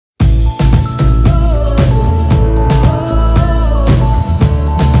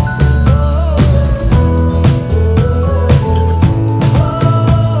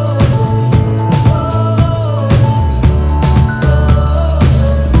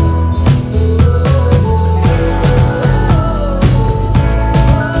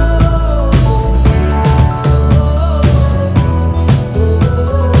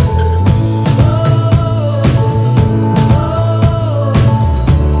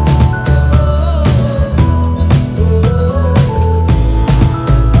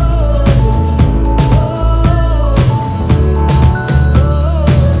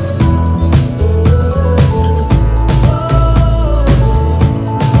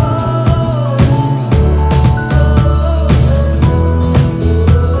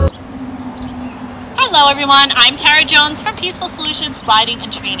everyone, I'm Tara Jones from Pieceful Solutions Riding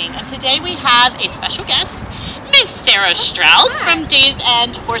and Training, and today we have a special guest, Miss Sarah Strauss from Days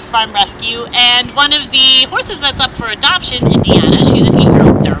End Horse Farm Rescue, and one of the horses that's up for adoption, Indiana. She's an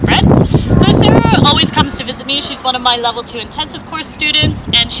 8-year-old thoroughbred. So Sarah always comes to visit me. She's one of my level 2 intensive course students,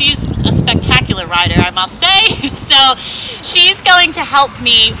 and she's a spectacular rider, I must say. So she's going to help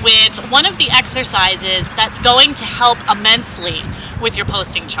me with one of the exercises that's going to help immensely with your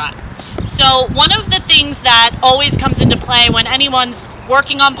posting trot. So one of the things that always comes into play when anyone's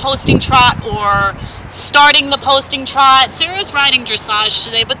working on posting trot or starting the posting trot, Sarah's riding dressage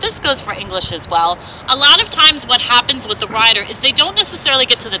today, but this goes for English as well. A lot of times what happens with the rider is they don't necessarily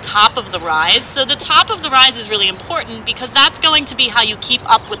get to the top of the rise. So the top of the rise is really important because that's going to be how you keep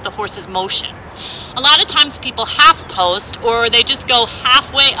up with the horse's motion. A lot of times people half post, or they just go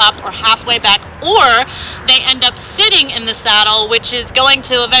halfway up or halfway back, or they end up sitting in the saddle, which is going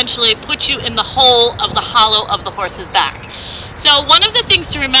to eventually put you in the hole of the hollow of the horse's back. So one of the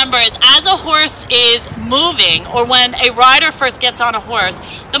things to remember is as a horse is moving, or when a rider first gets on a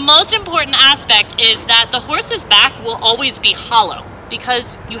horse, the most important aspect is that the horse's back will always be hollow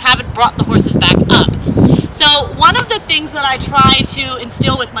because you haven't brought the horse's back up. So one of the things that I try to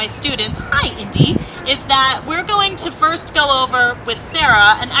instill with my students, hi Indy, is that we're going to first go over with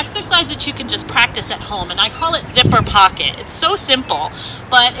Sarah an exercise that you can just practice at home, and I call it zipper pocket. It's so simple,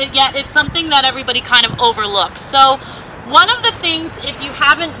 but yet it's something that everybody kind of overlooks. So one of the things, if you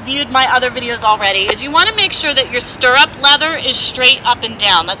haven't viewed my other videos already, is you want to make sure that your stirrup leather is straight up and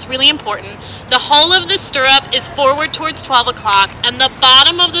down. That's really important. The whole of the stirrup is forward towards 12 o'clock, and the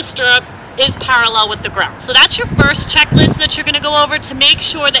bottom of the stirrup is parallel with the ground. So that's your first checklist that you're going to go over to make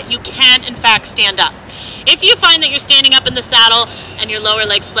sure that you can in fact stand up. If you find that you're standing up in the saddle and your lower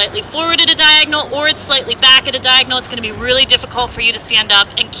leg's slightly forward at a diagonal or it's slightly back at a diagonal, it's going to be really difficult for you to stand up,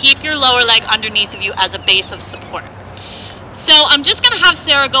 and keep your lower leg underneath of you as a base of support. So I'm just going to have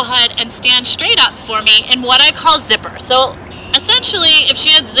Sarah go ahead and stand straight up for me in what I call zipper. So essentially, if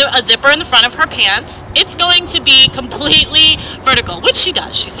she had a zipper in the front of her pants, it's going to be completely vertical, which she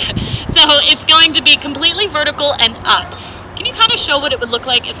does, she said. So it's going to be completely vertical and up. Can you kind of show what it would look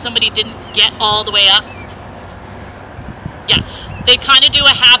like if somebody didn't get all the way up? Yeah, they kind of do a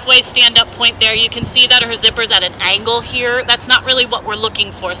halfway stand-up point there. You can see that her zipper's at an angle here. That's not really what we're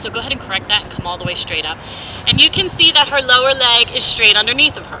looking for, so go ahead and correct that and come all the way straight up. And you can see that her lower leg is straight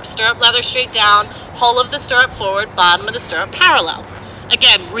underneath of her. Stirrup leather straight down, whole of the stirrup forward, bottom of the stirrup parallel.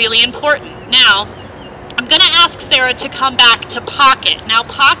 Again, really important. Now, I'm going to ask Sarah to come back to pocket. Now,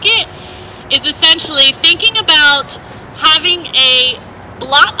 pocket is essentially thinking about having a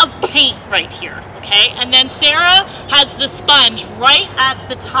blot of paint right here, okay? And then Sarah has the sponge right at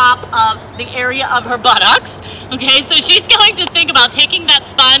the top of the area of her buttocks, okay? So she's going to think about taking that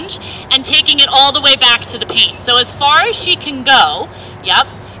sponge and taking it all the way back to the paint. So as far as she can go, yep,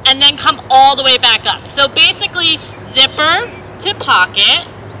 and then come all the way back up. So basically, zipper to pocket,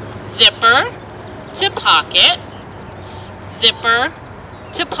 zipper to pocket, zipper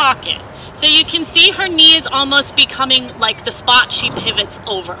to pocket. So you can see her knee is almost becoming like the spot she pivots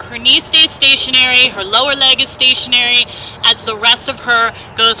over. Her knee stays stationary, her lower leg is stationary, as the rest of her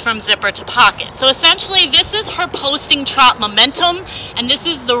goes from zipper to pocket. So essentially this is her posting trot momentum, and this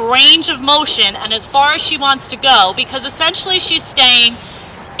is the range of motion and as far as she wants to go, because essentially she's staying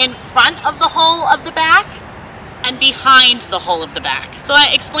in front of the hole of the back and behind the hole of the back. So I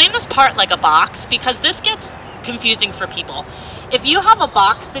explain this part like a box because this gets confusing for people. If you have a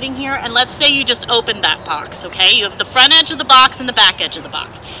box sitting here, and let's say you just opened that box, okay? You have the front edge of the box and the back edge of the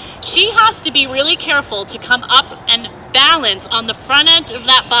box. She has to be really careful to come up and balance on the front edge of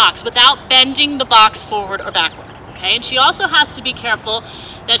that box without bending the box forward or backward, okay? And she also has to be careful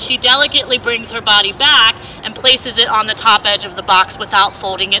that she delicately brings her body back and places it on the top edge of the box without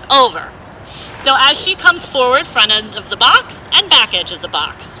folding it over. So as she comes forward, front end of the box and back edge of the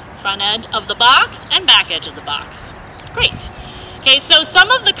box. Front end of the box and back edge of the box. Great. Okay, so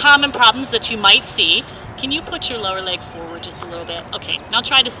some of the common problems that you might see, can you put your lower leg forward just a little bit? Okay, now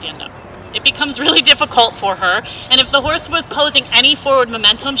try to stand up. It becomes really difficult for her, and if the horse was posing any forward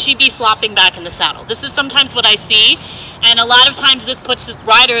momentum, she'd be flopping back in the saddle. This is sometimes what I see, and a lot of times this puts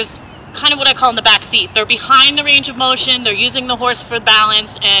riders kind of what I call in the back seat. They're behind the range of motion, they're using the horse for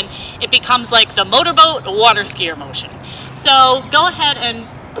balance, and it becomes like the motorboat water skier motion. So go ahead and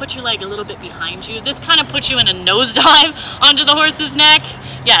put your leg a little bit behind you. This kind of puts you in a nosedive onto the horse's neck.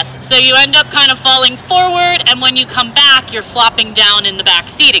 Yes, so you end up kind of falling forward, and when you come back, you're flopping down in the back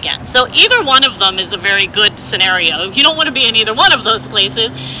seat again. So either one of them is a very good scenario. You don't want to be in either one of those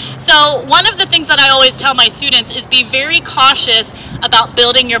places. So one of the things that I always tell my students is be very cautious about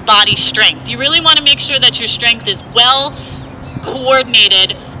building your body strength. You really want to make sure that your strength is well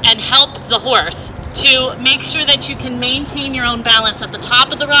coordinated and help the horse to make sure that you can maintain your own balance at the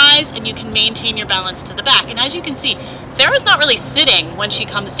top of the rise and you can maintain your balance to the back. And as you can see, Sarah's not really sitting when she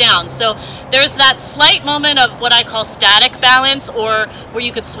comes down. So there's that slight moment of what I call static balance, or where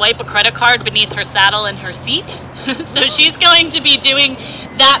you could swipe a credit card beneath her saddle and her seat. So she's going to be doing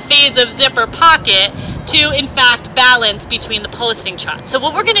that phase of zipper pocket to, in fact, balance between the posting trot. So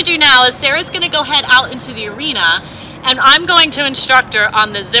what we're going to do now is Sarah's going to go head out into the arena, and I'm going to instruct her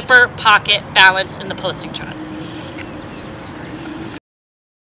on the zipper pocket balance in the posting trot.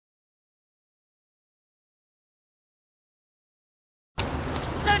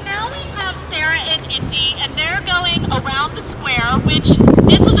 So now we have Sarah and Indy, and they're going around the square, which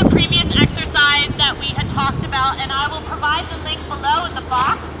this was a previous exercise that we had talked about, and I will provide the link below in the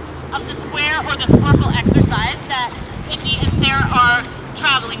box of the square or the squircle exercise that Indy and Sarah are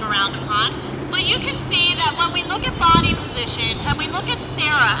traveling around upon. But you can see that when we look at body position and we look at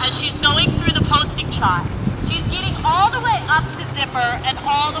Sarah as she's going through the posting trot, she's getting all the way up to zipper and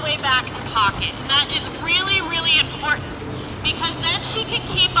all the way back to pocket. And that is really, really important, because then she can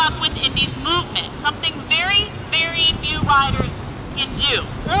keep up with Indy's movement, something very, very few riders can do,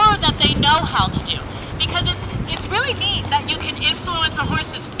 or that they know how to do. Because it's really neat that you can influence a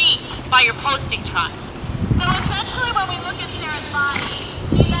horse's feet by your posting trot. So essentially when we look at Sarah's body,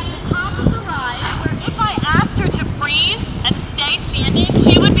 she's at the top of the rise, where if I asked her to freeze and stay standing,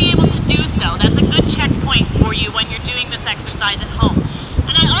 she would be able to do so. That's a good checkpoint for you when you're doing this exercise at home.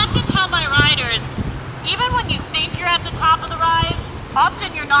 And I often tell my riders, even when you think you're at the top of the rise, often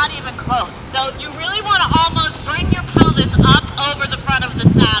you're not even close. So you really want to almost bring your pelvis up over the front of the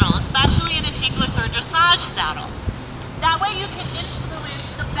saddle, especially in an English or dressage saddle. That way you can influence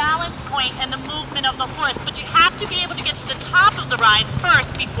the balance point and the movement of the horse, but you have to be able to get to the top of the rise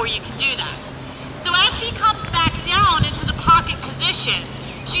first before you can do that. So as she comes back down into the pocket position,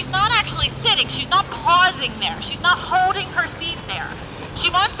 she's not actually sitting, she's not pausing there, she's not holding her seat there. She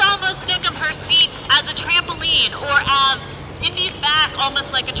wants to almost think of her seat as a trampoline, or of Indy's back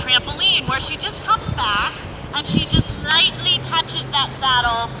almost like a trampoline, where she just comes back and she just lightly touches that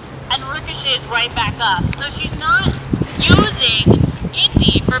saddle and ricochets right back up. So she's not using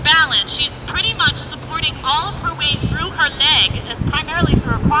Indy for balance. She's pretty much supporting all of her weight through her leg, primarily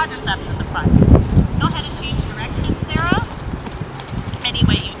through her quadriceps in the front. Go ahead and change direction, Sarah, any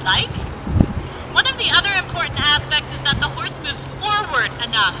way you'd like. One of the other important aspects is that the horse moves forward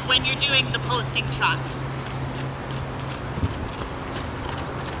enough when you're doing the posting trot.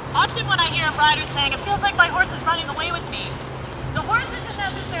 Often when I hear riders saying, it feels like my horse is running away with me, the horse isn't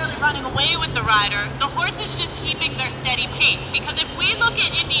necessarily running away with the rider, the horse is just keeping their steady pace. Because if we look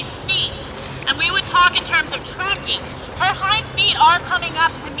at Indy's feet, and we would talk in terms of tracking, her hind feet are coming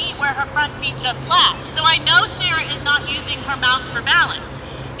up to meet where her front feet just left. So I know Sarah is not using her mouth for balance.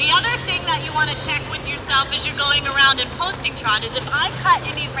 The other thing that you want to check with yourself as you're going around in posting trot is, if I cut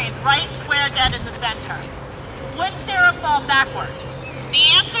Indy's reins right square dead in the center, would Sarah fall backwards? The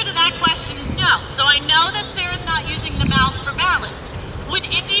answer to that question is no. So I know that Sarah's not using the mouth for balance. Would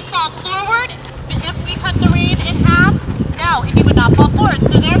Indy fall forward if we cut the rein in half? No, Indy would not fall forward.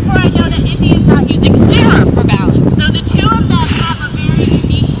 So therefore I know that Indy is not using Sarah for balance. So the two of them have a very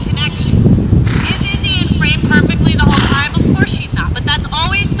unique connection. Is Indy in frame perfectly the whole time? Of course she's not. But that's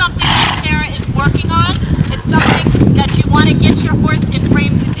always something that Sarah is working on. It's something that you want to get your horse in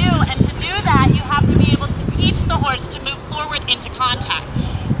frame to do. And to do that, you have to be able to teach the horse to move forward into contact.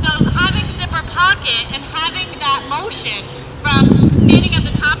 So having zipper pocket and having that motion from standing at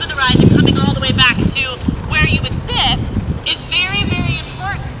the top of the rise and coming all the way back to where you would sit is very, very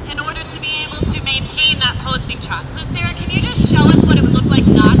important in order to be able to maintain that posting trot. So Sarah, can you just show us what it would look like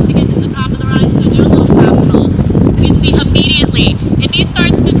not to get to the top of the rise? So do a little half pose. You can see immediately Indy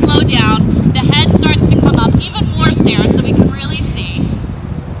starts to slow down, the head starts to come up even more, Sarah, so we can really see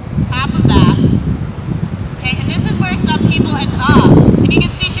half of that. Okay, and this is where some people end up. And you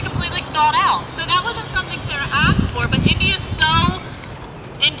can see she completely stalled out. So that wasn't something Sarah asked for, but Indy is so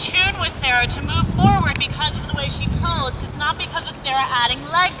in tune with Sarah to move forward because of the way she posed. It's not because of Sarah adding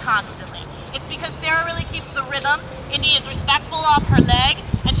leg constantly. It's because Sarah really keeps the rhythm. Indy is respectful of her leg,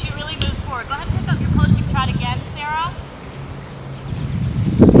 and she really moves forward. Go ahead and pick up your posting trot again, Sarah.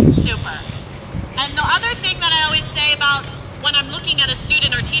 Super. And the other thing that I always say about when I'm looking at a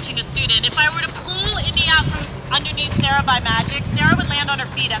student or teaching a student, if I were to pull Indy out from underneath Sarah by magic, Sarah would land on her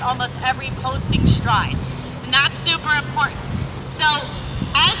feet at almost every posting stride. And that's super important. So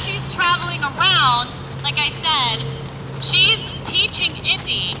as she's traveling around, like I said, she's teaching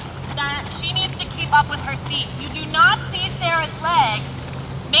Indy that she needs to keep keep up with her seat. You do not see Sarah's legs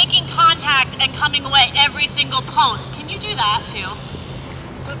making contact and coming away every single post. Can you do that too?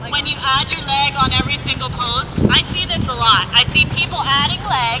 When you add your leg on every single post, I see this a lot. I see people adding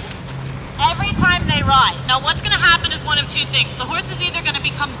leg every time they rise. Now what's going to happen is one of two things. The horse is either going to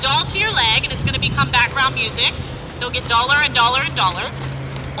become dull to your leg and it's going to become background music. They'll get duller and duller and duller.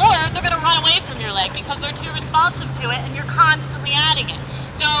 Or they're going to run away from your leg because they're too responsive to it and you're constantly adding it.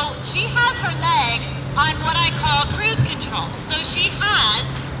 So she has her leg on what I call cruise control. So she has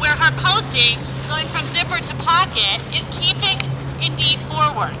where her posting going from zipper to pocket is keeping Indy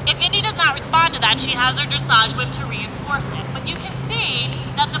forward. If Indy does not respond to that, she has her dressage whip to reinforce it. But you can see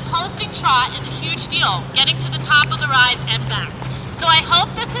that the posting trot is a huge deal, getting to the top of the rise and back. So I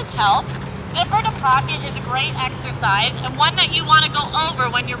hope this has helped. Zipper to pocket is a great exercise and one that you want to go over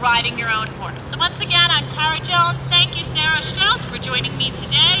when you're riding your own horse. So once again, I'm Tara Jones. Thank you, Sarah Strauss, for joining me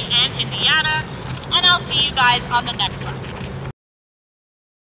today and Indiana. And I'll see you guys on the next one.